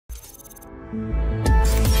So,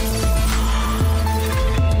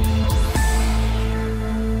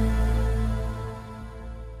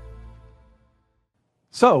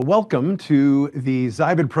 welcome to the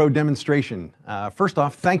Xyvid Pro demonstration. First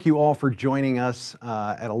off, thank you all for joining us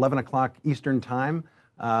at 11 o'clock Eastern Time.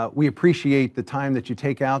 We appreciate the time that you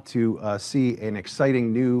take out to see an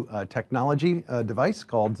exciting new technology device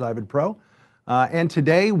called Xyvid Pro. And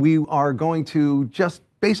today we are going to just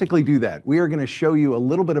basically do that. We are going to show you a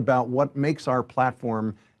little bit about what makes our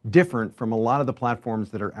platform different from a lot of the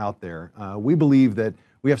platforms that are out there. We believe that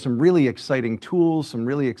we have some really exciting tools, some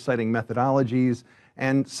really exciting methodologies,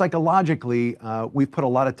 and psychologically, we've put a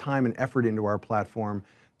lot of time and effort into our platform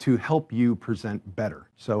to help you present better.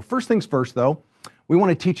 So first things first, though, we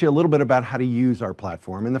want to teach you a little bit about how to use our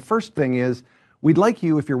platform. And the first thing is, we'd like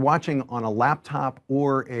you, if you're watching on a laptop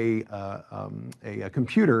or a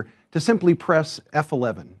computer, to simply press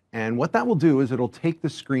F11. And what that will do is it'll take the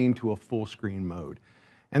screen to a full screen mode.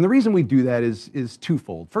 And the reason we do that is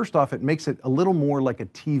twofold. First off, it makes it a little more like a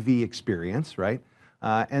TV experience, right?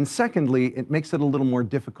 And secondly, it makes it a little more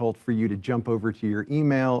difficult for you to jump over to your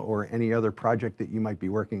email or any other project that you might be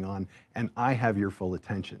working on, and I have your full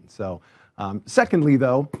attention. So, secondly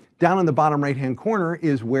though, down in the bottom right-hand corner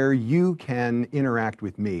is where you can interact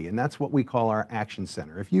with me, and that's what we call our Action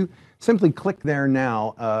Center. If you simply click there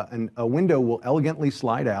now, a window will elegantly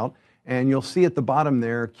slide out, and you'll see at the bottom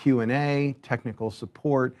there Q&A, technical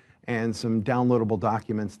support, and some downloadable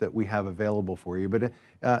documents that we have available for you. But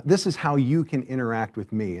this is how you can interact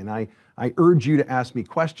with me. And I urge you to ask me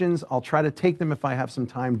questions. I'll try to take them if I have some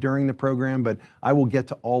time during the program, but I will get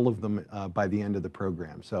to all of them by the end of the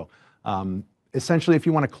program. So essentially, if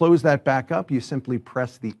you want to close that back up, you simply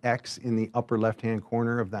press the X in the upper left-hand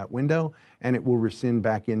corner of that window, and it will rescind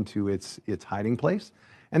back into its hiding place.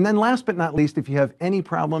 And then last but not least, if you have any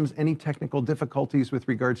problems, any technical difficulties with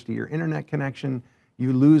regards to your internet connection,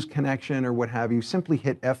 you lose connection or what have you, simply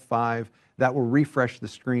hit F5. That will refresh the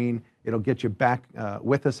screen. It'll get you back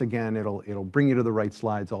with us again. It'll bring you to the right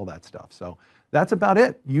slides, all that stuff. So that's about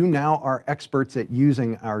it. You now are experts at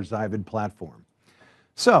using our Xyvid platform.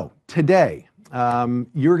 So today,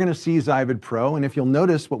 you're going to see Xyvid Pro, and if you'll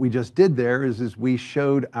notice what we just did there is we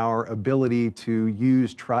showed our ability to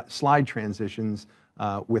use slide transitions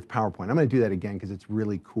with PowerPoint. I'm going to do that again because it's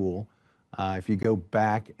really cool. If you go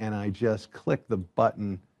back and I just click the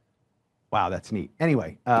button, wow, that's neat.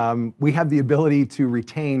 Anyway, we have the ability to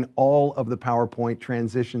retain all of the PowerPoint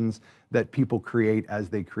transitions that people create as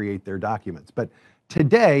they create their documents. But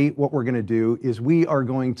today, what we're going to do is we are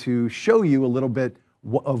going to show you a little bit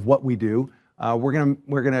of what we do. We're going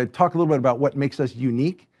to talk a little bit about what makes us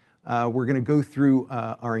unique. We're going to go through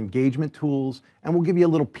our engagement tools, and we'll give you a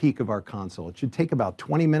little peek of our console. It should take about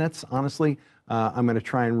 20 minutes, honestly. I'm going to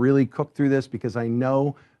try and really cook through this because I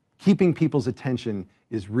know keeping people's attention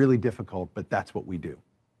is really difficult, but that's what we do.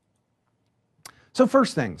 So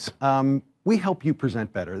first things, we help you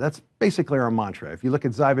present better. That's basically our mantra. If you look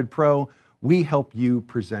at Xyvid Pro, we help you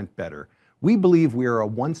present better. We believe we are a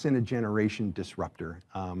once-in-a-generation disruptor.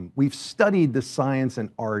 We've studied the science and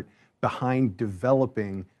art behind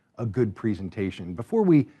developing a good presentation. Before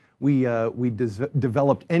we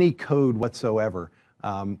developed any code whatsoever,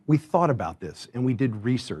 we thought about this and we did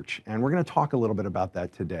research, and we're going to talk a little bit about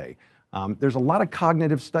that today. There's a lot of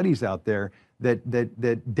cognitive studies out there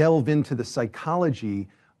that delve into the psychology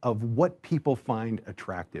of what people find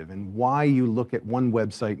attractive and why you look at one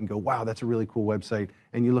website and go, wow, that's a really cool website,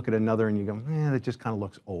 and you look at another and you go, that just kind of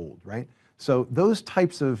looks old, right? So those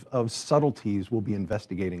types of subtleties we'll be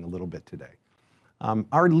investigating a little bit today.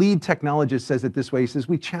 Our lead technologist says it this way. He says,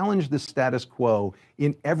 we challenge the status quo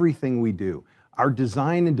in everything we do. Our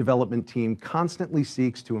design and development team constantly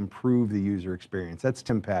seeks to improve the user experience. That's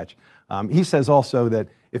Tim Patch. He says also that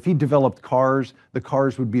if he developed cars, the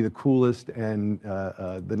cars would be the coolest and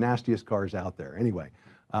the nastiest cars out there. Anyway,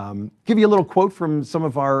 give you a little quote from some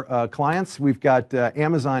of our clients. We've got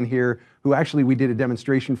Amazon here, who actually we did a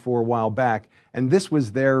demonstration for a while back, and this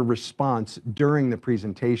was their response during the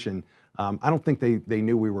presentation. I don't think they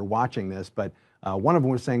knew we were watching this, but one of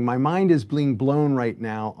them was saying, my mind is being blown right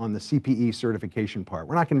now on the CPE certification part.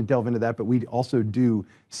 We're not going to delve into that, but we also do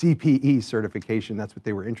CPE certification. That's what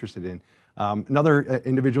they were interested in. Another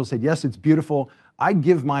individual said, yes, it's beautiful. I'd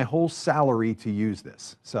give my whole salary to use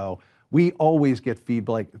this. So we always get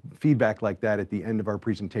feedback like that at the end of our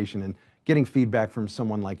presentation, and getting feedback from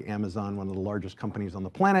someone like Amazon, one of the largest companies on the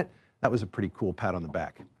planet, that was a pretty cool pat on the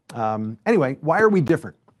back. Anyway, why are we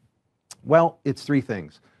different? Well, it's three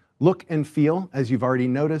things. Look and feel, as you've already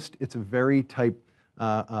noticed, it's a very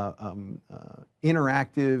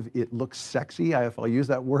interactive. It looks sexy, if I'll use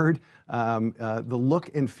that word. The look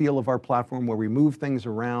and feel of our platform where we move things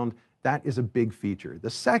around, that is a big feature. The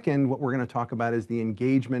second, what we're going to talk about is the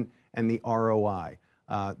engagement and the ROI.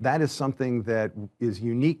 That is something that is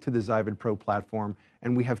unique to the Xyvid Pro platform,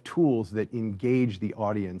 and we have tools that engage the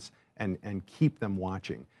audience and keep them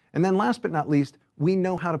watching. And then last but not least, we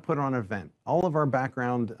know how to put on an event. All of our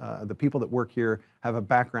background, the people that work here have a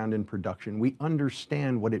background in production. We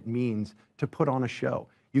understand what it means to put on a show.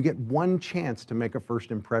 You get one chance to make a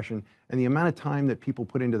first impression, and the amount of time that people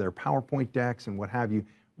put into their PowerPoint decks and what have you,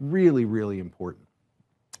 really, really important.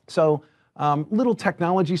 So, little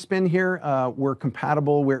technology spin here. We're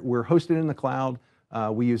compatible. We're hosted in the cloud.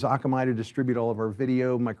 We use Akamai to distribute all of our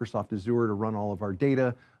video, Microsoft Azure to run all of our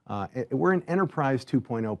data. We're an enterprise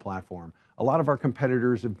 2.0 platform. A lot of our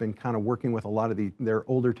competitors have been kind of working with a lot of their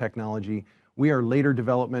older technology. We are later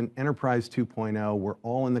development, enterprise 2.0. We're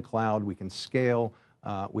all in the cloud. We can scale.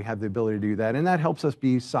 We have the ability to do that, and that helps us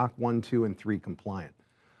be SOC 1, 2, and 3 compliant.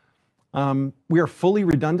 We are fully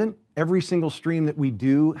redundant. Every single stream that we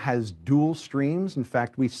do has dual streams. In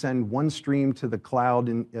fact, we send one stream to the cloud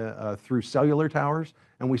through cellular towers,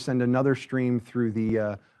 and we send another stream through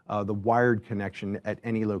the wired connection at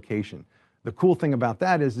any location. The cool thing about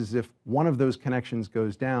that is if one of those connections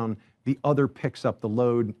goes down, the other picks up the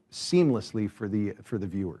load seamlessly for the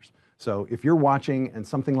viewers. So if you're watching and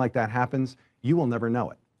something like that happens, you will never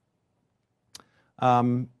know it.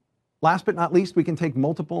 Last but not least, we can take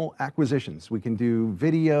multiple acquisitions. We can do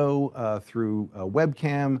video through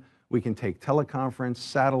webcam. We can take teleconference,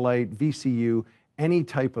 satellite, VCU, any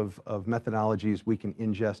type of methodologies we can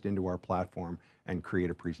ingest into our platform and create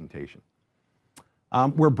a presentation.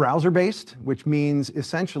 We're browser-based, which means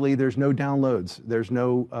essentially there's no downloads. There's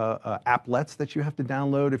no applets that you have to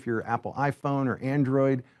download. If you're Apple iPhone or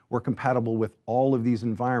Android, we're compatible with all of these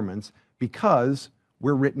environments because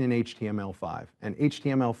we're written in HTML5, and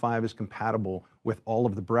HTML5 is compatible with all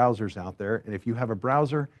of the browsers out there, and if you have a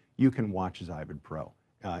browser, you can watch Xyvid Pro.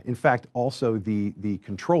 In fact, also the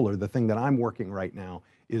controller, the thing that I'm working right now,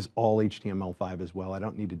 is all HTML5 as well. I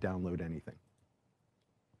don't need to download anything.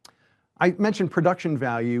 I mentioned production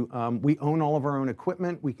value. We own all of our own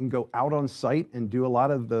equipment. We can go out on site and do a lot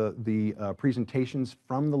of the presentations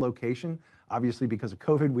from the location. Obviously, because of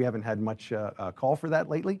COVID, we haven't had much call for that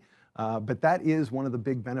lately. But that is one of the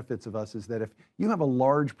big benefits of us, is that if you have a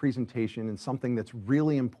large presentation and something that's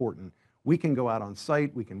really important, we can go out on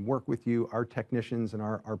site, we can work with you, our technicians and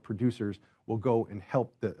our producers will go and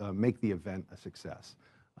help make the event a success.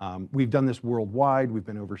 We've done this worldwide. We've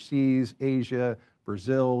been overseas, Asia,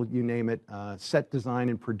 Brazil, you name it. Set design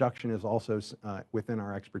and production is also within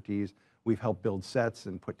our expertise. We've helped build sets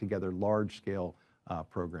and put together large-scale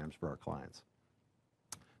programs for our clients.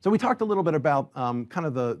 So we talked a little bit about kind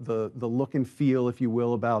of the look and feel, if you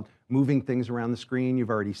will, about moving things around the screen.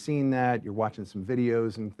 You've already seen that. You're watching some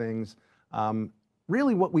videos and things.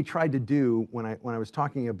 Really what we tried to do when I was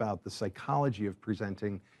talking about the psychology of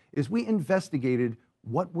presenting is we investigated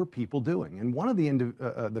what were people doing. And one of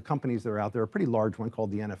the companies that are out there, a pretty large one called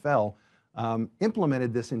the NFL,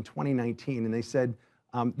 implemented this in 2019, and they said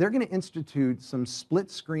they're going to institute some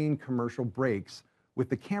split-screen commercial breaks with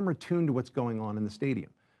the camera tuned to what's going on in the stadium.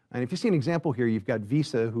 And if you see an example here, you've got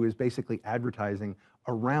Visa, who is basically advertising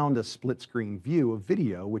around a split-screen view of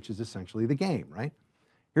video, which is essentially the game, right?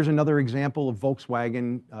 Here's another example of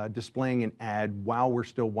Volkswagen displaying an ad while we're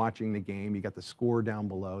still watching the game. You got the score down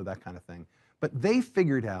below, that kind of thing. But they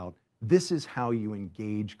figured out this is how you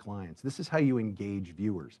engage clients. This is how you engage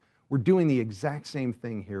viewers. We're doing the exact same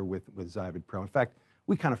thing here with Xyvid Pro. In fact,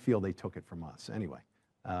 we kind of feel they took it from us. Anyway,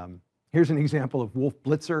 here's an example of Wolf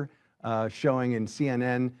Blitzer showing in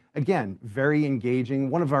CNN. Again, very engaging.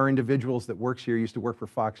 One of our individuals that works here used to work for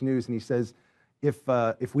Fox News, and he says,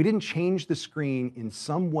 if we didn't change the screen in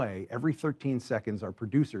some way, every 13 seconds, our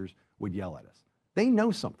producers would yell at us. They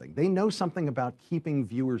know something. They know something about keeping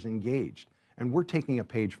viewers engaged, and we're taking a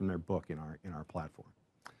page from their book in our platform.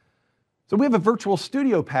 So we have a virtual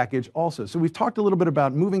studio package also. So we've talked a little bit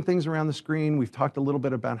about moving things around the screen. We've talked a little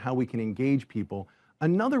bit about how we can engage people.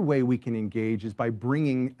 Another way we can engage is by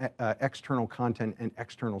bringing external content and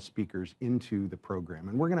external speakers into the program.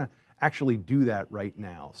 And we're going to actually do that right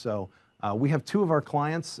now. So we have two of our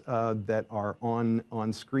clients that are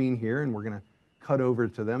on screen here, and we're going to cut over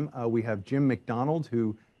to them. We have Jim McDonald,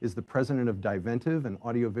 who is the president of Dyventive, an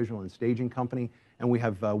audiovisual and staging company. And we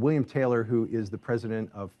have William Taylor, who is the president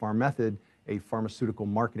of Pharmethod, a pharmaceutical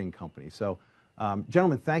marketing company. So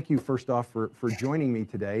gentlemen, thank you first off for joining me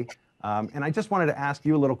today. And I just wanted to ask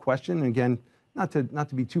you a little question. And again, not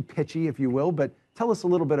to be too pitchy, if you will, but tell us a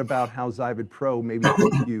little bit about how Xyvid Pro maybe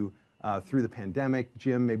helped you through the pandemic.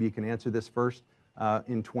 Jim, maybe you can answer this first.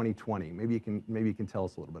 In 2020, maybe you can tell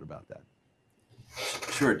us a little bit about that.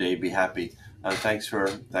 Sure, Dave. Be happy. Thanks for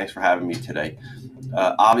having me today.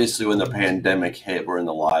 Obviously, when the pandemic hit, we're in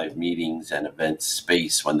the live meetings and events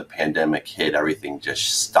space. When the pandemic hit, everything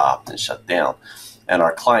just stopped and shut down. And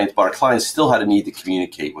our clients still had a need to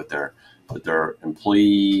communicate with their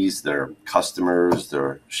employees, their customers,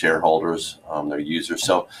 their shareholders, their users.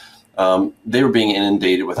 So they were being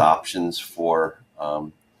inundated with options for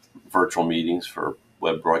virtual meetings, for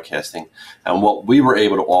web broadcasting. And what we were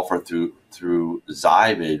able to offer through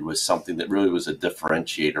Xyvid was something that really was a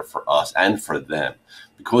differentiator for us and for them.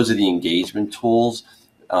 Because of the engagement tools,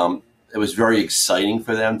 it was very exciting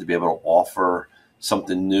for them to be able to offer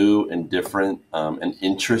something new and different and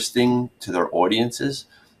interesting to their audiences.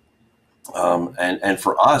 And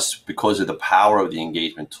for us, because of the power of the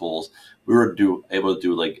engagement tools, we were able to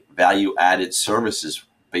do like value-added services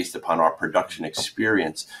based upon our production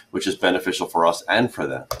experience, which is beneficial for us and for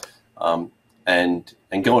them. And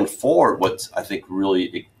going forward, what's I think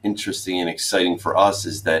really interesting and exciting for us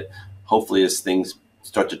is that hopefully as things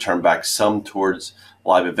start to turn back some towards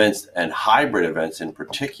live events and hybrid events in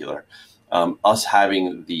particular, us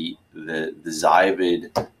having the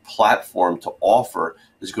Xyvid platform to offer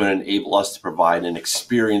is going to enable us to provide an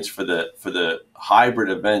experience for the hybrid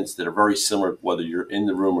events that are very similar whether you're in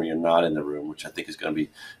the room or you're not in the room, which I think is going to be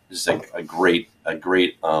just a great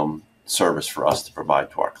service for us to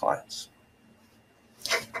provide to our clients.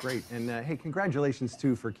 Great. And hey, congratulations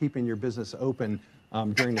too for keeping your business open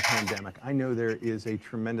during the pandemic. I know there is a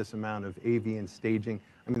tremendous amount of AV and staging.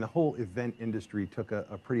 I mean, the whole event industry took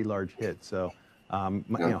a pretty large hit. So, you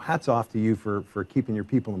know, hats off to you for keeping your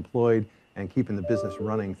people employed and keeping the business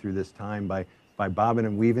running through this time by bobbing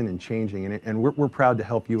and weaving and changing. And we're proud to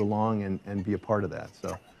help you along and be a part of that.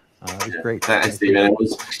 So it was great. Thanks, Stephen.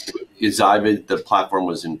 Xyvid, the platform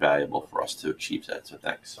was invaluable for us to achieve that. So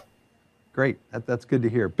thanks. Great. That's good to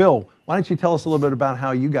hear. Bill, why don't you tell us a little bit about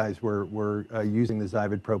how you guys were using the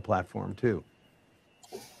Xyvid Pro platform too?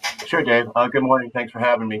 Sure, Dave. Good morning. Thanks for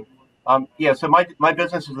having me. Yeah, so my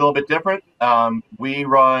business is a little bit different. We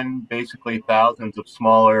run basically thousands of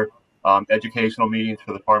smaller educational meetings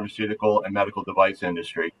for the pharmaceutical and medical device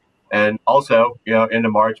industry. And also, you know, into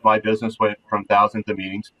March, my business went from thousands of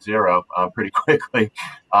meetings to zero pretty quickly.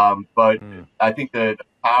 But I think that the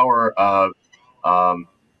power of,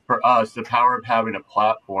 for us, the power of having a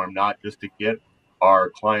platform, not just to get our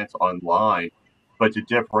clients online, but to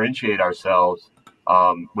differentiate ourselves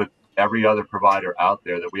with every other provider out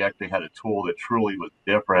there, that we actually had a tool that truly was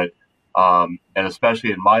different. And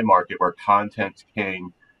especially in my market where content's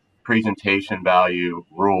king, presentation value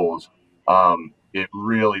rules, it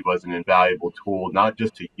really was an invaluable tool, not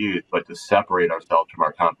just to use, but to separate ourselves from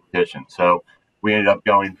our competition. So we ended up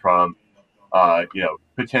going from, you know,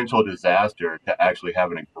 potential disaster to actually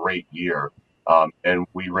having a great year. And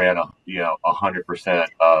we ran 100%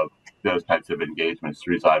 of those types of engagements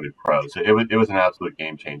through Xyvid Pro. So it was an absolute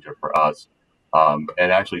game changer for us, and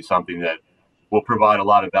actually something that will provide a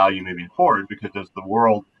lot of value moving forward, because as the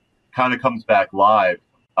world kind of comes back live,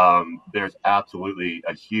 there's absolutely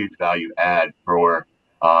a huge value add for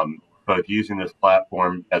both using this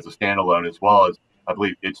platform as a standalone, as well as, I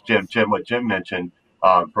believe it's what Jim mentioned,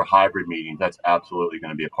 for hybrid meetings. That's absolutely going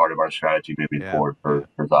to be a part of our strategy moving forward for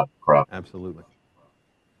Xyvid Pro. Absolutely.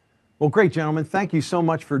 Well, great, gentlemen. Thank you so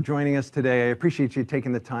much for joining us today. I appreciate you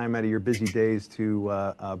taking the time out of your busy days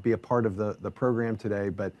to be a part of the program today.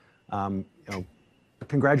 But you know,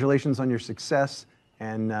 congratulations on your success,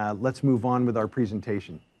 and let's move on with our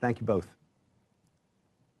presentation. Thank you both.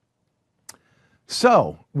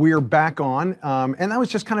 So we're back on, and that was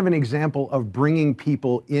just kind of an example of bringing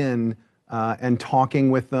people in and talking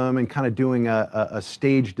with them and kind of doing a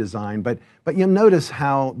stage design. But you'll notice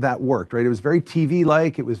how that worked, right? It was very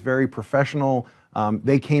TV-like, it was very professional.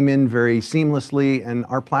 They came in very seamlessly, and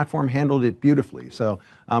our platform handled it beautifully. So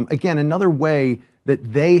again, another way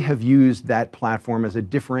that they have used that platform as a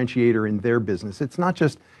differentiator in their business. It's not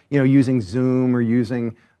just, you know, using Zoom or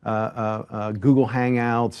using Google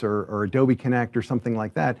Hangouts or Adobe Connect or something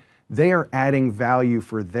like that. They are adding value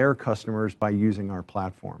for their customers by using our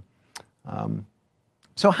platform.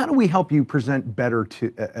 So how do we help you present better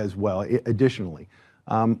as well, additionally?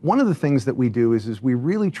 One of the things that we do is we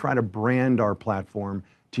really try to brand our platform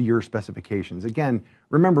to your specifications. Again,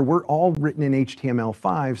 remember, we're all written in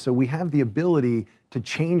HTML5, so we have the ability to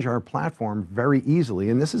change our platform very easily.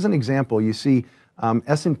 And this is an example. You see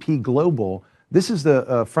S&P Global. This is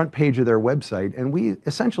the front page of their website, and we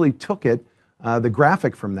essentially took it, the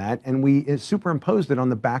graphic from that, and we superimposed it on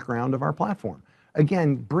the background of our platform.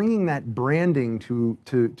 again, bringing that branding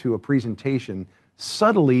to a presentation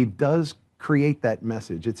subtly does create that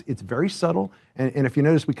message. It's very subtle, and if you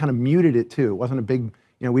notice, we kind of muted it too. It wasn't a big,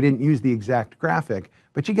 we didn't use the exact graphic,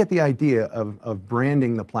 but you get the idea of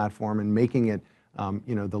branding the platform and making it,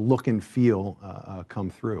 the look and feel come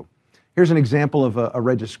through. Here's an example of a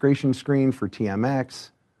registration screen for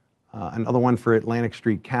TMX, another one for Atlantic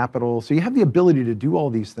Street Capital. So you have the ability to do all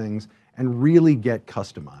these things and really get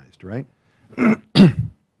customized, right?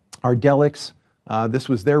 Ardelyx, this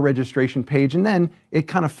was their registration page, and then it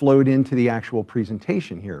kind of flowed into the actual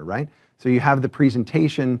presentation here, right? So you have the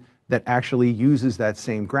presentation that actually uses that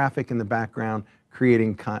same graphic in the background,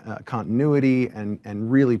 creating continuity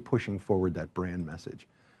and really pushing forward that brand message.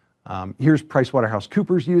 Here's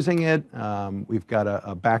PricewaterhouseCoopers using it. We've got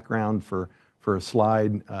a background for a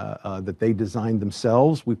slide that they designed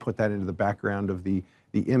themselves. We put that into the background of the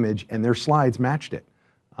image, and their slides matched it.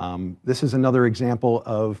 This is another example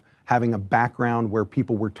of having a background where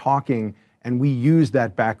people were talking, and we used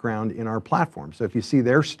that background in our platform. So if you see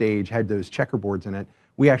their stage had those checkerboards in it,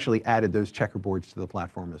 we actually added those checkerboards to the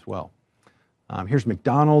platform as well. Here's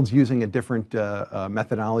McDonald's using a different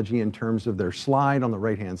methodology in terms of their slide on the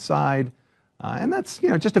right-hand side. And that's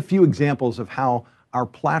just a few examples of how our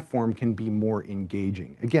platform can be more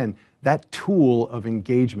engaging. Again, that tool of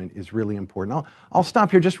engagement is really important. I'll stop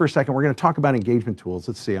here just for a second. We're going to talk about engagement tools.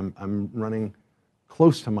 Let's see, I'm running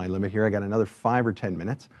close to my limit here. I got another 5 or 10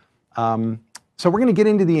 minutes. So we're going to get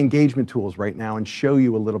into the engagement tools right now and show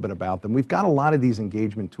you a little bit about them. We've got a lot of these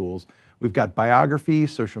engagement tools. We've got biography,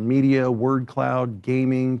 social media, word cloud,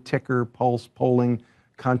 gaming, ticker, pulse, polling,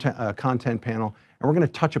 content panel, and we're going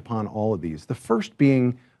to touch upon all of these. The first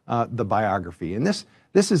being the biography, and this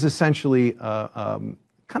is essentially kind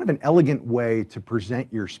of an elegant way to present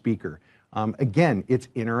your speaker. Again, it's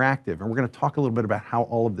interactive, and we're going to talk a little bit about how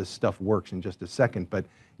all of this stuff works in just a second, but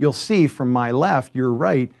you'll see from my left, your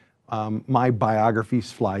right, my biography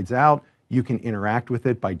slides out. You can interact with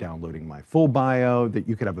it by downloading my full bio, that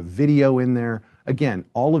you could have a video in there. Again,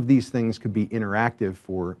 all of these things could be interactive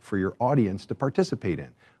for your audience to participate in,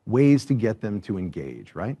 ways to get them to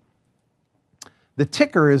engage, right? The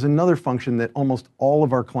ticker is another function that almost all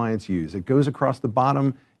of our clients use. It goes across the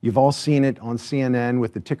bottom. You've all seen it on CNN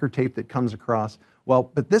with the ticker tape that comes across. Well,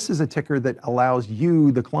 but this is a ticker that allows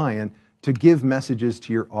you, the client, to give messages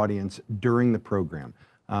to your audience during the program.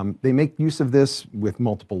 They make use of this with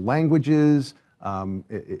multiple languages.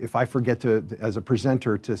 If I forget to, as a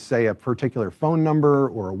presenter, to say a particular phone number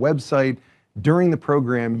or a website, during the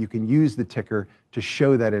program, you can use the ticker to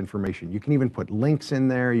show that information. You can even put links in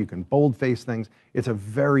there. You can boldface things. It's a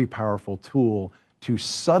very powerful tool to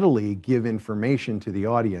subtly give information to the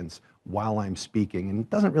audience while I'm speaking, and it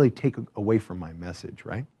doesn't really take away from my message,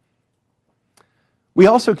 right? We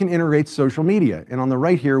also can integrate social media, and on the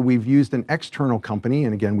right here, we've used an external company,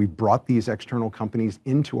 and again, we've brought these external companies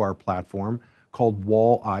into our platform called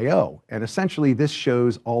Wall.io, and essentially this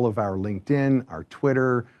shows all of our LinkedIn, our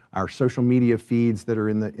Twitter, our social media feeds that are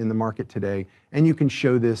in the market today, and you can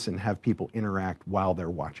show this and have people interact while they're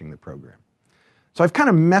watching the program. So I've kind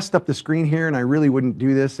of messed up the screen here, and I really wouldn't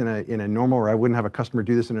do this in a normal, or I wouldn't have a customer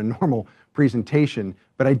do this in a normal presentation,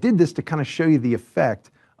 but I did this to kind of show you the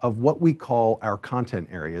effect of what we call our content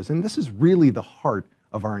areas. And this is really the heart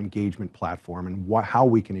of our engagement platform and how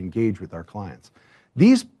we can engage with our clients.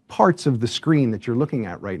 These parts of the screen that you're looking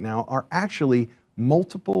at right now are actually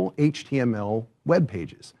multiple HTML web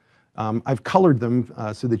pages. I've colored them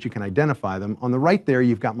so that you can identify them. On the right there,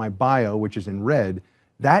 you've got my bio, which is in red.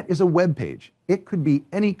 That is a web page. It could be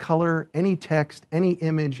any color, any text, any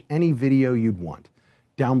image, any video you'd want.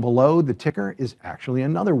 Down below, the ticker is actually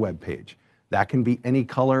another web page. That can be any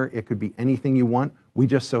color, it could be anything you want. We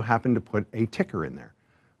just so happen to put a ticker in there.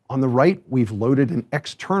 On the right, we've loaded an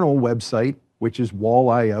external website, which is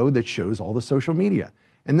Wall.io, that shows all the social media.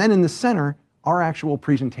 And then in the center, our actual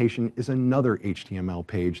presentation is another HTML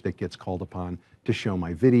page that gets called upon to show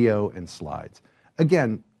my video and slides.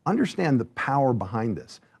 Again, understand the power behind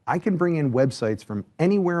this. I can bring in websites from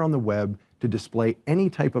anywhere on the web to display any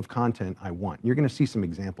type of content I want. You're going to see some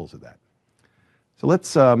examples of that. So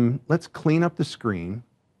let's clean up the screen.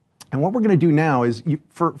 And what we're going to do now is,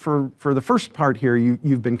 for the first part here,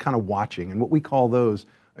 you've been kind of watching, and what we call those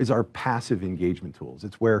is our passive engagement tools.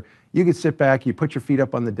 It's where you can sit back, you put your feet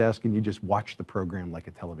up on the desk, and you just watch the program like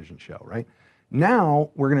a television show, right?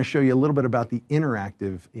 Now we're going to show you a little bit about the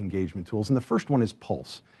interactive engagement tools, and the first one is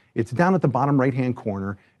Pulse. It's down at the bottom right-hand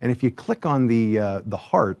corner, and if you click on the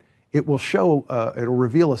heart, it will show, it'll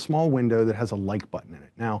reveal a small window that has a like button in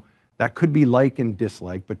it. Now, that could be like and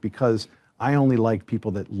dislike, but because I only like people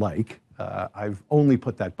that like, I've only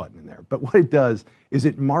put that button in there. But what it does is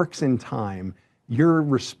it marks in time your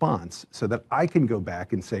response so that I can go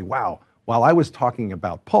back and say, wow, while I was talking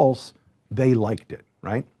about pulse, they liked it,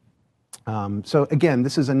 right? So again,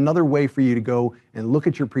 this is another way for you to go and look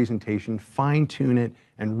at your presentation, fine tune it,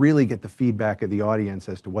 and really get the feedback of the audience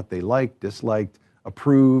as to what they liked, disliked,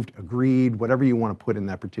 approved, agreed, whatever you want to put in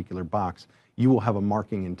that particular box. You will have a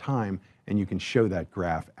marking in time, and you can show that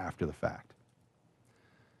graph after the fact.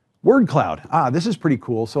 Word cloud. This is pretty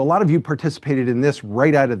cool. So a lot of you participated in this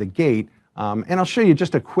right out of the gate, and I'll show you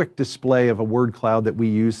just a quick display of a word cloud that we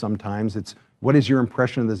use sometimes. It's what is your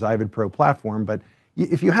impression of the Xyvid Pro platform, but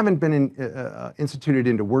if you haven't been instituted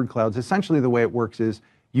into word clouds, essentially the way it works is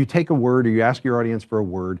you take a word or you ask your audience for a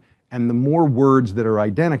word, and the more words that are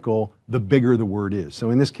identical, the bigger the word is.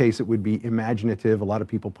 So in this case, it would be imaginative. A lot of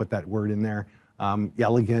people put that word in there.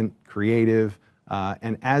 Elegant, creative,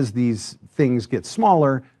 and as these things get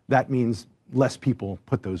smaller, that means less people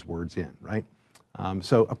put those words in, right?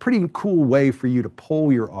 So a pretty cool way for you to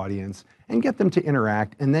poll your audience and get them to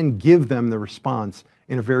interact and then give them the response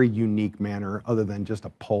in a very unique manner other than just a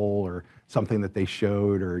poll or something that they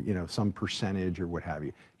showed or some percentage or what have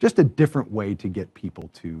you. Just a different way to get people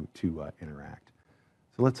to interact.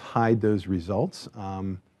 So let's hide those results.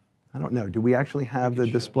 I don't know, do we actually have the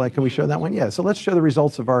display? Can we show that one? Yeah, so let's show the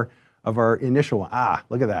results of our initial one.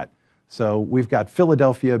 Look at that. So we've got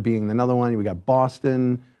Philadelphia being another one. We got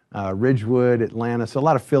Boston, Ridgewood, Atlanta. So a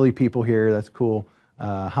lot of Philly people here. That's cool.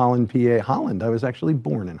 Holland, PA. Holland, I was actually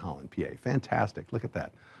born in Holland, PA. Fantastic. Look at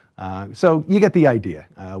that. So you get the idea.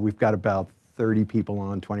 We've got about 30 people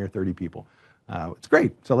on, 20 or 30 people. It's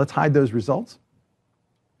great. So let's hide those results.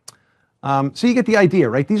 So you get the idea,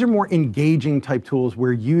 right? These are more engaging type tools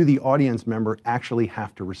where you, the audience member, actually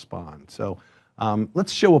have to respond. So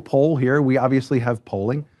let's show a poll here. We obviously have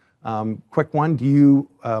polling. Quick one, do you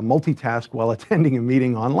multitask while attending a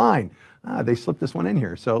meeting online? They slipped this one in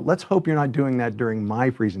here. So let's hope you're not doing that during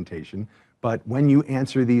my presentation. But when you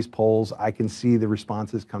answer these polls, I can see the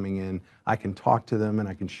responses coming in. I can talk to them and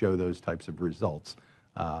I can show those types of results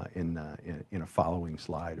in a following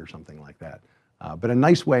slide or something like that. But a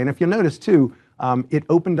nice way, and if you'll notice too, it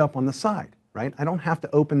opened up on the side, right? I don't have to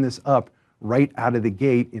open this up right out of the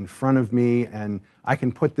gate in front of me, and I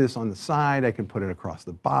can put this on the side, I can put it across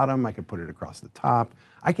the bottom, I can put it across the top.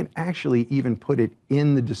 I can actually even put it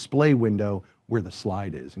in the display window where the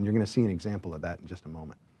slide is, and you're going to see an example of that in just a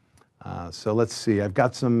moment. So let's see, I've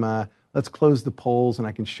got some, let's close the polls and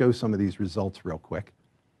I can show some of these results real quick.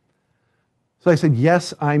 So I said,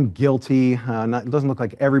 yes, I'm guilty. It doesn't look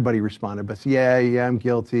like everybody responded, but yeah, I'm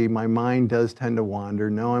guilty. My mind does tend to wander.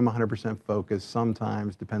 No, I'm 100% focused.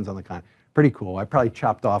 Sometimes, depends on the kind. Pretty cool. I probably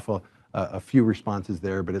chopped off a few responses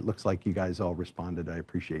there, but it looks like you guys all responded. I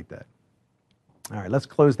appreciate that. All right, let's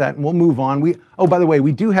close that and we'll move on. Oh, by the way,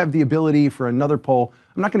 we do have the ability for another poll.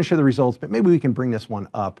 I'm not going to show the results, but maybe we can bring this one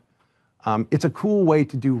up. It's a cool way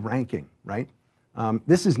to do ranking, right?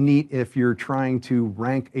 This is neat if you're trying to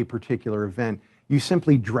rank a particular event. You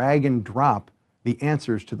simply drag and drop the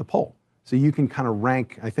answers to the poll. So you can kind of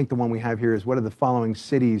rank, I think the one we have here is what are the following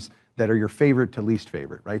cities that are your favorite to least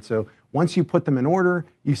favorite, right? So once you put them in order,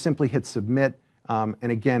 you simply hit submit. And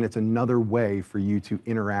again, it's another way for you to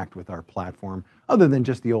interact with our platform other than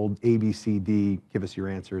just the old A, B, C, D, give us your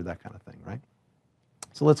answer, that kind of thing, right?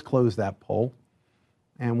 So let's close that poll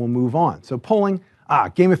and we'll move on. So polling,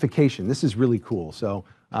 gamification, this is really cool. So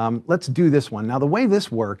let's do this one. Now the way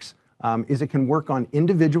this works is it can work on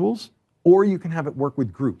individuals or you can have it work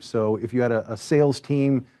with groups. So if you had a sales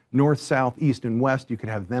team, north, south, east, and west, you could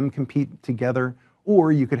have them compete together,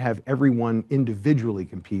 or you could have everyone individually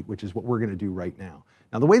compete, which is what we're going to do right now.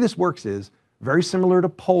 Now, the way this works is very similar to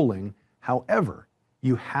polling. However,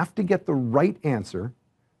 you have to get the right answer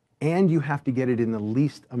and you have to get it in the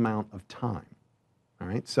least amount of time. All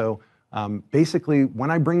right. So basically,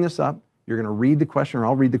 when I bring this up, you're going to read the question, or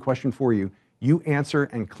I'll read the question for you. You answer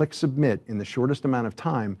and click submit in the shortest amount of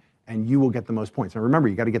time, and you will get the most points. Now, remember,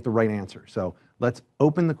 you got to get the right answer. So let's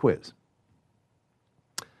open the quiz.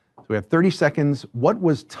 So we have 30 seconds. What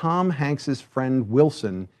was Tom Hanks's friend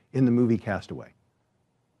Wilson in the movie Castaway?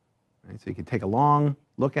 All right, so you can take a long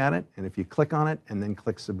look at it, and if you click on it and then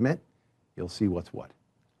click submit, you'll see what's what.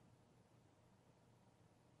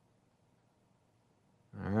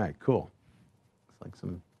 All right, cool. Looks like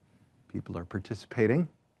some people are participating.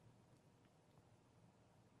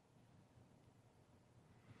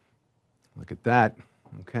 Look at that.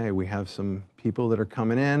 Okay, we have some people that are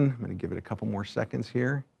coming in. I'm going to give it a couple more seconds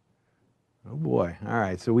here. Oh boy. All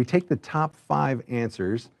right, so we take the top 5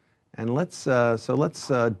 answers and let's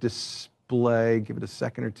display, give it a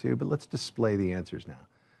second or two, but let's display the answers now.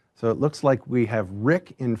 So it looks like we have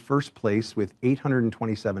Rick in first place with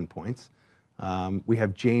 827 points. We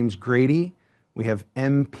have James Grady, we have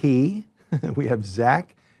MP, we have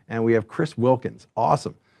Zach, and we have Chris Wilkins.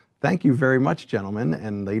 Awesome. Thank you very much, gentlemen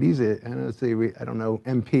and ladies. And let's see, I don't know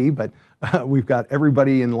MP, but we've got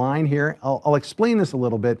everybody in line here. I'll explain this a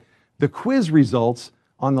little bit. The quiz results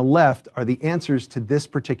on the left are the answers to this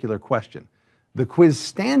particular question. The quiz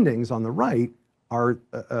standings on the right are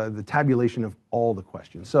the tabulation of all the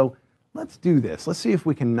questions. So let's do this. Let's see if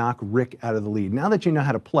we can knock Rick out of the lead. Now that you know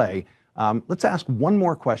how to play, let's ask one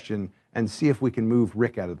more question and see if we can move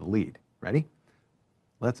Rick out of the lead. Ready?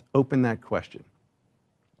 Let's open that question.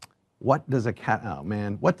 What does a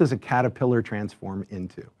caterpillar transform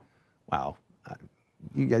into? Wow,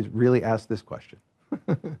 you guys really asked this question.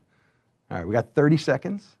 All right, we got 30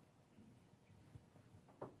 seconds.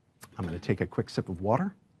 I'm going to take a quick sip of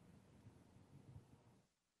water.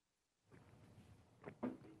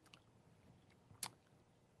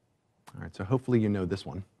 All right, so hopefully you know this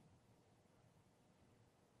one.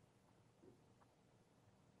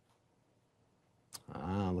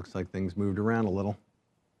 Looks like things moved around a little.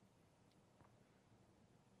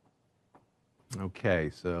 Okay,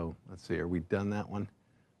 so let's see, are we done that one?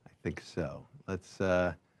 I think so.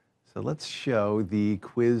 Let's show the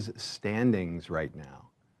quiz standings right now.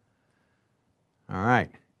 All right,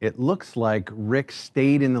 it looks like Rick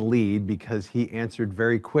stayed in the lead because he answered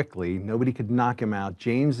very quickly. Nobody could knock him out.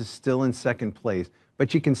 James is still in second place,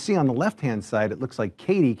 but you can see on the left-hand side, it looks like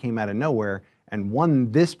Katie came out of nowhere and won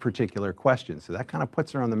this particular question. So that kind of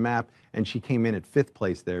puts her on the map, and she came in at 5th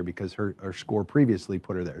place there because her score previously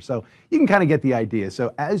put her there. So you can kind of get the idea.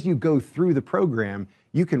 So as you go through the program,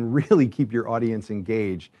 you can really keep your audience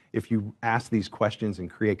engaged if you ask these questions and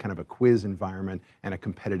create kind of a quiz environment and a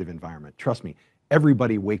competitive environment. Trust me,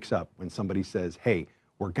 everybody wakes up when somebody says, hey,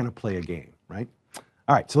 we're gonna play a game, right?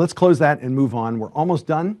 All right, so let's close that and move on. We're almost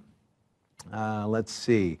done. Let's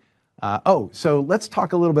see. So let's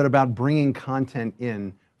talk a little bit about bringing content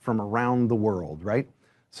in from around the world, right?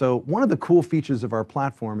 So one of the cool features of our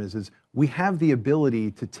platform is we have the ability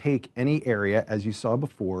to take any area, as you saw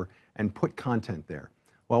before, and put content there.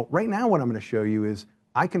 Well, right now what I'm going to show you is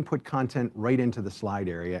I can put content right into the slide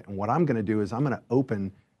area, and what I'm going to do is I'm going to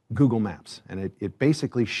open Google Maps, and it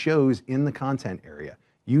basically shows in the content area.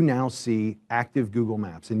 You now see active Google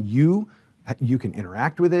Maps, and you can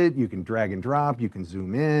interact with it, you can drag and drop, you can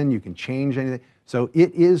zoom in, you can change anything. So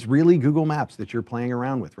it is really Google Maps that you're playing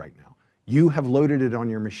around with right now. You have loaded it on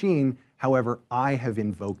your machine, however, I have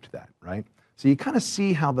invoked that, right? So you kind of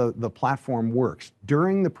see how the platform works.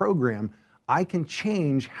 During the program, I can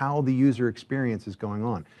change how the user experience is going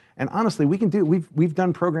on. And honestly, we've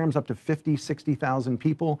done programs up to 50, 60,000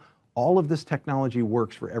 people. All of this technology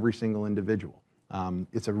works for every single individual.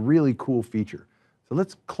 It's a really cool feature. So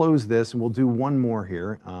let's close this and we'll do one more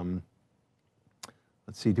here.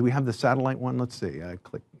 Let's see, do we have the satellite one? Let's see,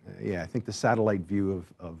 click, yeah, I think the satellite view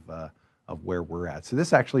of where we're at. So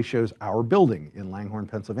this actually shows our building in Langhorne,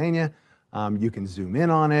 Pennsylvania. You can zoom in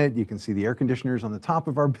on it, you can see the air conditioners on the top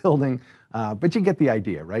of our building, but you get the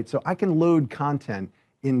idea, right? So I can load content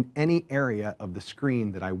in any area of the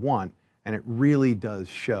screen that I want, and it really does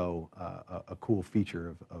show a cool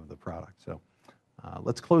feature of the product. So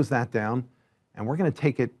let's close that down. And we're going to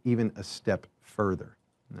take it even a step further,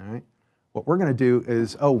 all right? What we're going to do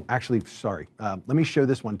is, let me show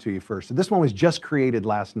this one to you first. So this one was just created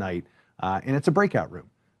last night, and it's a breakout room.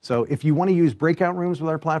 So if you want to use breakout rooms with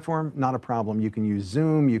our platform, not a problem. You can use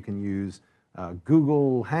Zoom, you can use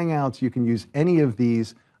Google Hangouts, you can use any of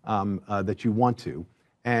these that you want to.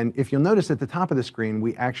 And if you'll notice at the top of the screen,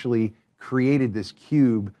 we actually created this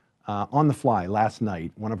cube on the fly last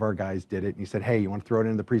night. One of our guys did it, and he said, hey, you want to throw it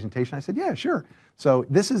into the presentation? I said, yeah, sure. So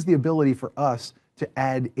this is the ability for us to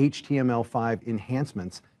add HTML5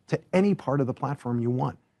 enhancements to any part of the platform you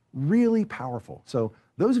want. Really powerful. So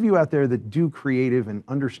those of you out there that do creative and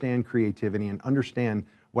understand creativity and understand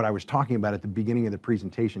what I was talking about at the beginning of the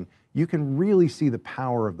presentation, you can really see the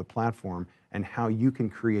power of the platform and how you can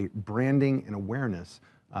create branding and awareness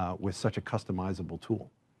with such a customizable tool.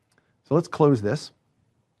 So let's close this.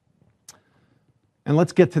 And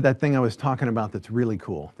let's get to that thing I was talking about that's really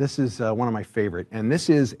cool. This is one of my favorite, and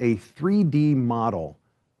this is a 3D model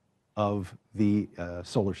of the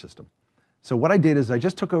solar system. So what I did is I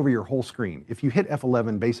just took over your whole screen. If you hit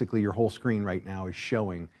F11, basically your whole screen right now is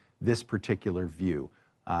showing this particular view.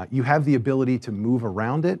 You have the ability to move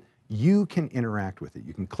around it. you can interact with it.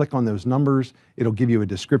 You can click on those numbers. It'll give you a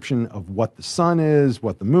description of what the sun is,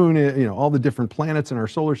 what the moon is, you know, all the different planets in our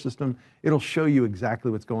solar system. It'll show you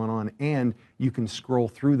exactly what's going on, and you can scroll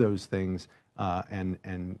through those things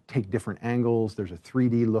and take different angles. There's a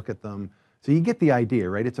 3D look at them. So you get the idea,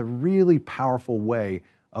 right? It's a really powerful way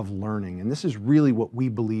of learning, and this is really what we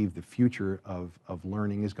believe the future of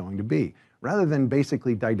learning is going to be. Rather than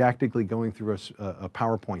basically didactically going through a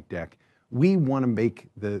PowerPoint deck, we want to make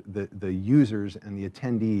the users and the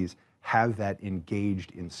attendees have that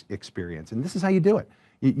engaged experience. And this is how you do it.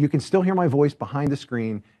 You can still hear my voice behind the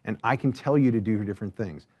screen, and I can tell you to do different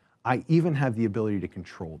things. I even have the ability to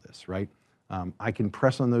control this, right? I can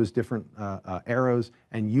press on those different arrows,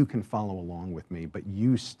 and you can follow along with me, but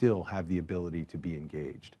you still have the ability to be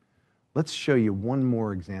engaged. Let's show you one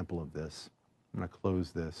more example of this. I'm going to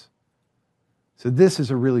close this. So this is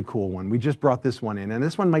a really cool one. We just brought this one in, and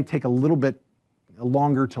this one might take a little bit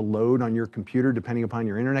longer to load on your computer depending upon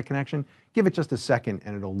your internet connection. Give it just a second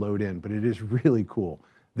and it'll load in, but it is really cool.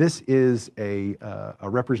 This is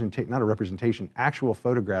actual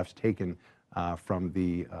photographs taken from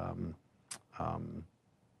the,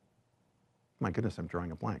 my goodness, I'm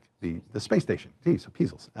drawing a blank. The space station. Geez,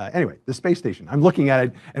 Peasels. Anyway, the space station. I'm looking at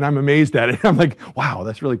it and I'm amazed at it. I'm like, wow,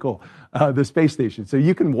 that's really cool. The space station. So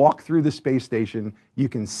you can walk through the space station. You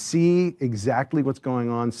can see exactly what's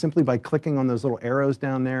going on simply by clicking on those little arrows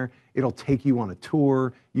down there. It'll take you on a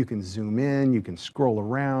tour. You can zoom in. You can scroll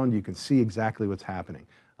around. You can see exactly what's happening.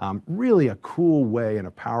 Really a cool way and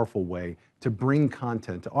a powerful way to bring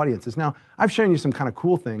content to audiences. Now, I've shown you some kind of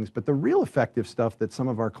cool things, but the real effective stuff that some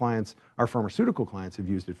of our clients, our pharmaceutical clients, have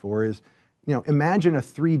used it for is, you know, imagine a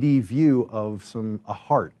 3D view of a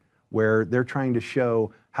heart where they're trying to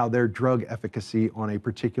show how their drug efficacy on a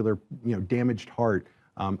particular, you know, damaged heart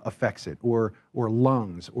affects it, or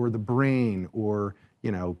lungs, or the brain, or,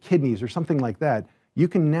 you know, kidneys, or something like that. You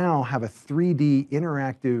can now have a 3D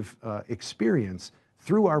interactive experience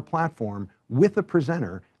through our platform with a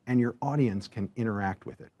presenter, and your audience can interact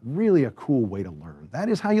with it. Really a cool way to learn. That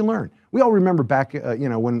is how you learn. We all remember back, you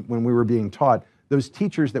know, when we were being taught, those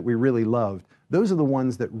teachers that we really loved, those are the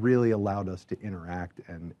ones that really allowed us to interact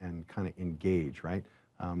and kind of engage, right?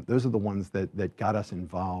 Those are the ones that got us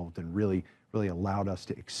involved and really allowed us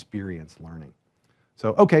to experience learning.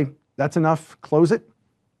 So, okay, that's enough. Close it.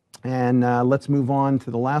 And let's move on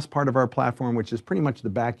to the last part of our platform, which is pretty much the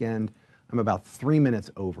back end. I'm about 3 minutes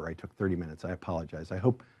over. I took 30 minutes. I apologize. I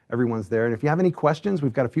hope everyone's there. And if you have any questions,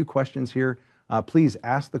 we've got a few questions here. Please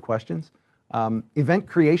ask the questions. Event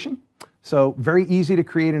creation. So very easy to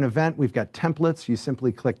create an event. We've got templates. You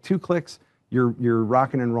simply click 2 clicks. You're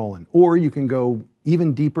rocking and rolling. Or you can go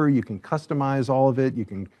even deeper. You can customize all of it. You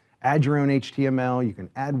can add your own HTML. You can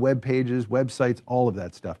add web pages, websites, all of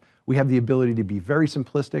that stuff. We have the ability to be very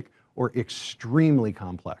simplistic or extremely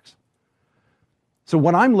complex. So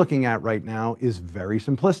what I'm looking at right now is very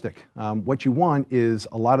simplistic. What you want is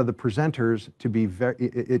a lot of the presenters to be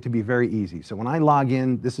very easy. So when I log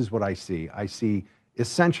in, this is what I see. I see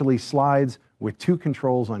essentially slides with 2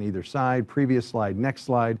 controls on either side, previous slide, next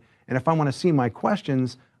slide. And if I want to see my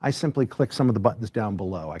questions, I simply click some of the buttons down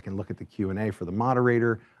below. I can look at the Q&A for the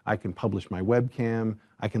moderator. I can publish my webcam.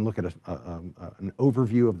 I can look at an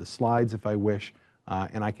overview of the slides if I wish.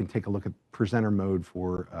 And I can take a look at presenter mode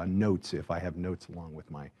for notes if I have notes along with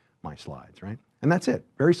my slides, right? And that's it.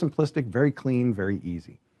 Very simplistic, very clean, very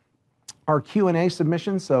easy. Our Q&A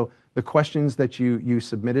submissions, so the questions that you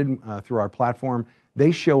submitted through our platform,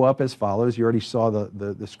 they show up as follows. You already saw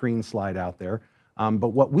the screen slide out there. But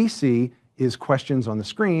what we see is questions on the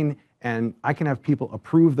screen, and I can have people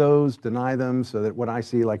approve those, deny them, so that what I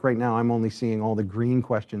see, like right now, I'm only seeing all the green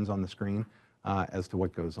questions on the screen as to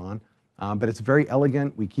what goes on. But it's very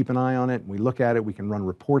elegant. We keep an eye on it. We look at it. We can run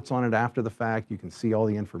reports on it after the fact. You can see all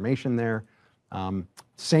the information there.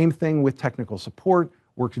 Same thing with technical support.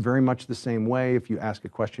 Works very much the same way. If you ask a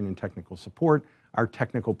question in technical support, our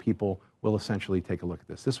technical people will essentially take a look at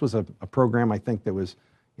this. This was a program, I think, that was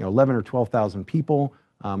 11 or 12,000 people.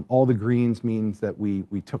 All the greens means that we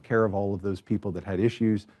took care of all of those people that had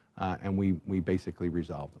issues, and we basically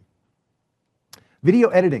resolved them. Video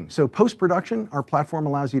editing. So post-production, our platform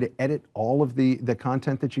allows you to edit all of the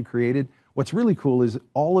content that you created. What's really cool is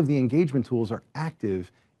all of the engagement tools are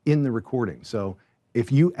active in the recording. So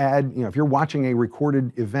if you add, if you're watching a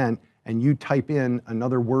recorded event and you type in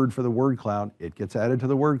another word for the word cloud, it gets added to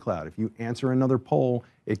the word cloud. If you answer another poll,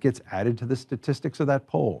 it gets added to the statistics of that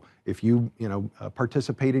poll. If you,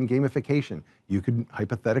 participate in gamification, you could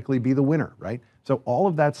hypothetically be the winner, right? So all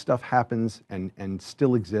of that stuff happens and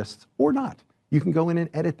still exists or not. You can go in and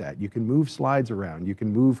edit that. You can move slides around. You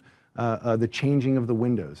can move the changing of the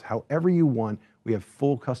windows, however you want. We have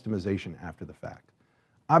full customization after the fact.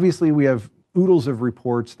 Obviously, we have oodles of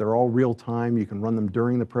reports. They're all real time. You can run them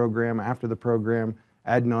during the program, after the program,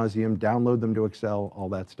 ad nauseum, download them to Excel, all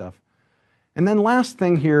that stuff. And then last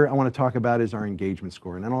thing here I want to talk about is our engagement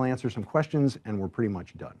score. And then I'll answer some questions and we're pretty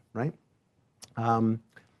much done, right?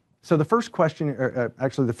 So the first question,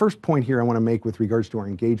 actually the first point here I want to make with regards to our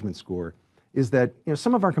engagement score is that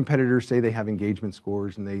some of our competitors say they have engagement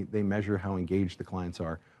scores and they measure how engaged the clients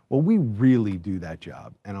are. Well, we really do that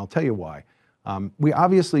job, and I'll tell you why. We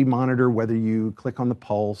obviously monitor whether you click on the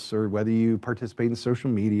pulse or whether you participate in social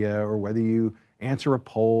media or whether you answer a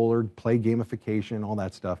poll or play gamification, all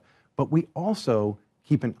that stuff. But we also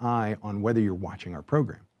keep an eye on whether you're watching our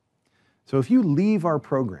program. So if you leave our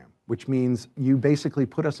program, which means you basically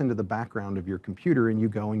put us into the background of your computer and you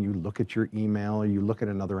go and you look at your email or you look at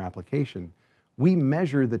another application, we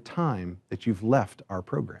measure the time that you've left our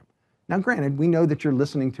program. Now, granted, we know that you're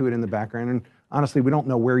listening to it in the background, and honestly, we don't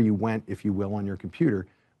know where you went, if you will, on your computer,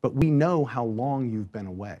 but we know how long you've been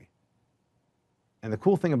away. And the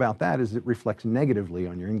cool thing about that is it reflects negatively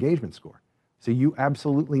on your engagement score. So you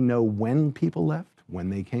absolutely know when people left, when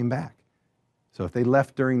they came back. So if they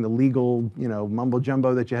left during the legal, mumbo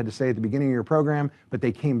jumbo that you had to say at the beginning of your program, but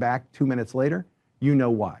they came back 2 minutes later, you know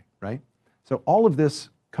why, right? So all of this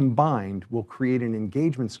combined will create an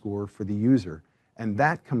engagement score for the user, and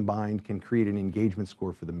that combined can create an engagement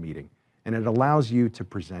score for the meeting. And it allows you to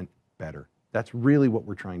present better. That's really what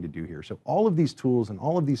we're trying to do here. So all of these tools and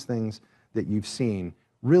all of these things that you've seen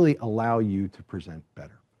really allow you to present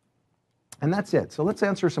better. And that's it. So let's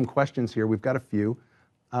answer some questions here. We've got a few.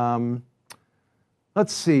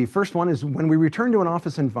 Let's see. First one is, when we return to an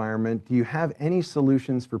office environment, do you have any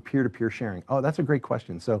solutions for peer-to-peer sharing? Oh, that's a great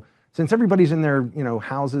question. So since everybody's in their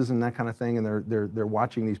houses and that kind of thing, and they're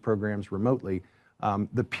watching these programs remotely,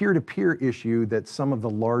 the peer-to-peer issue that some of the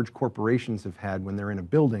large corporations have had when they're in a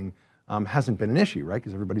building hasn't been an issue, right?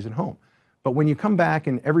 Because everybody's at home. But when you come back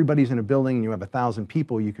and everybody's in a building and you have 1,000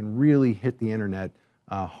 people, you can really hit the internet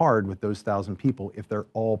hard with those 1,000 people if they're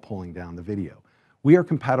all pulling down the video. We are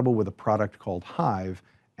compatible with a product called Hive,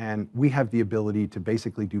 and we have the ability to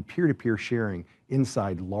basically do peer-to-peer sharing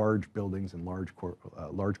inside large buildings and large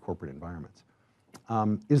corporate environments.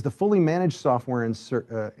 Is the fully managed software and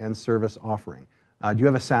service offering? Do you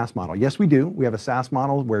have a SaaS model? Yes, we do. We have a SaaS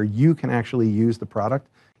model where you can actually use the product.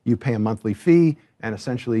 You pay a monthly fee, and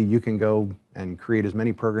essentially you can go and create as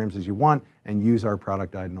many programs as you want and use our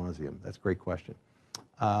product ad nauseum. That's a great question.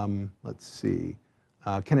 Let's see.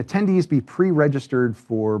 Can attendees be pre-registered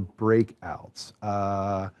for breakouts?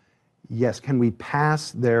 Yes. Can we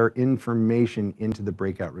pass their information into the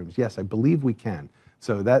breakout rooms? Yes, I believe we can.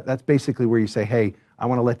 So that's basically where you say, hey, I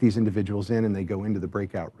want to let these individuals in, and they go into the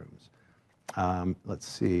breakout rooms. Let's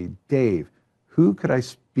see. Dave, who could I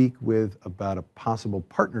speak with about a possible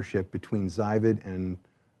partnership between Xyvid and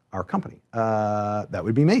our company? That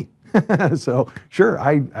would be me. So sure,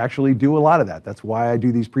 I actually do a lot of that. That's why I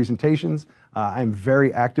do these presentations. I'm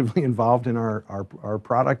very actively involved in our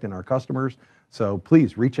product and our customers. So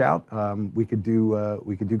please reach out. We could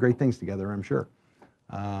do great things together, I'm sure.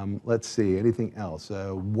 Let's see, anything else?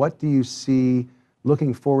 What do you see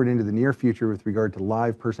looking forward into the near future with regard to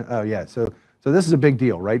live person? Oh yeah, so this is a big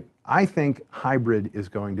deal, right? I think hybrid is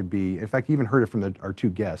going to be, in fact, you even heard it from our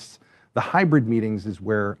two guests. The hybrid meetings is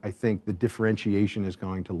where I think the differentiation is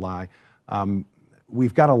going to lie.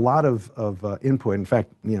 We've got a lot of input. In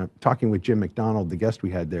fact, talking with Jim McDonald, the guest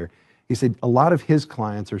we had there, he said a lot of his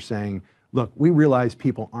clients are saying, look, we realize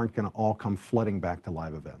people aren't going to all come flooding back to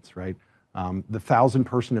live events, right? The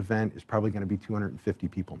 1,000-person event is probably going to be 250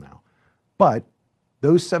 people now. But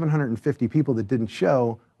those 750 people that didn't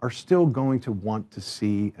show are still going to want to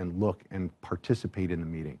see and look and participate in the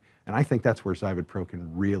meeting. And I think that's where Xyvid Pro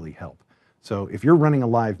can really help. So if you're running a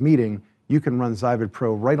live meeting, you can run Xyvid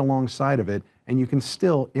Pro right alongside of it, and you can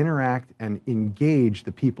still interact and engage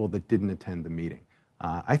the people that didn't attend the meeting.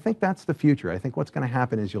 I think that's the future. I think what's going to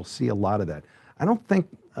happen is you'll see a lot of that. I don't think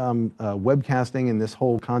webcasting and this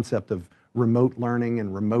whole concept of remote learning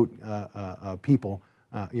and remote people,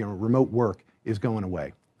 remote work is going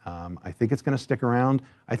away. I think it's going to stick around.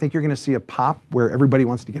 I think you're going to see a pop where everybody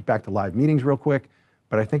wants to get back to live meetings real quick,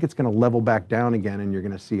 but I think it's going to level back down again, and you're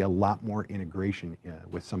going to see a lot more integration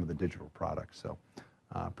with some of the digital products. So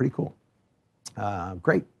pretty cool.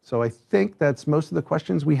 Great. So I think that's most of the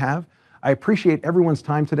questions we have. I appreciate everyone's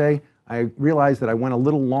time today. I realize that I went a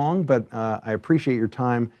little long, but I appreciate your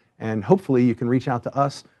time, and hopefully you can reach out to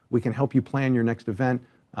us. We can help you plan your next event,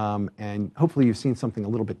 and hopefully you've seen something a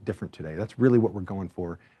little bit different today. That's really what we're going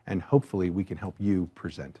for, and hopefully we can help you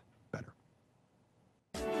present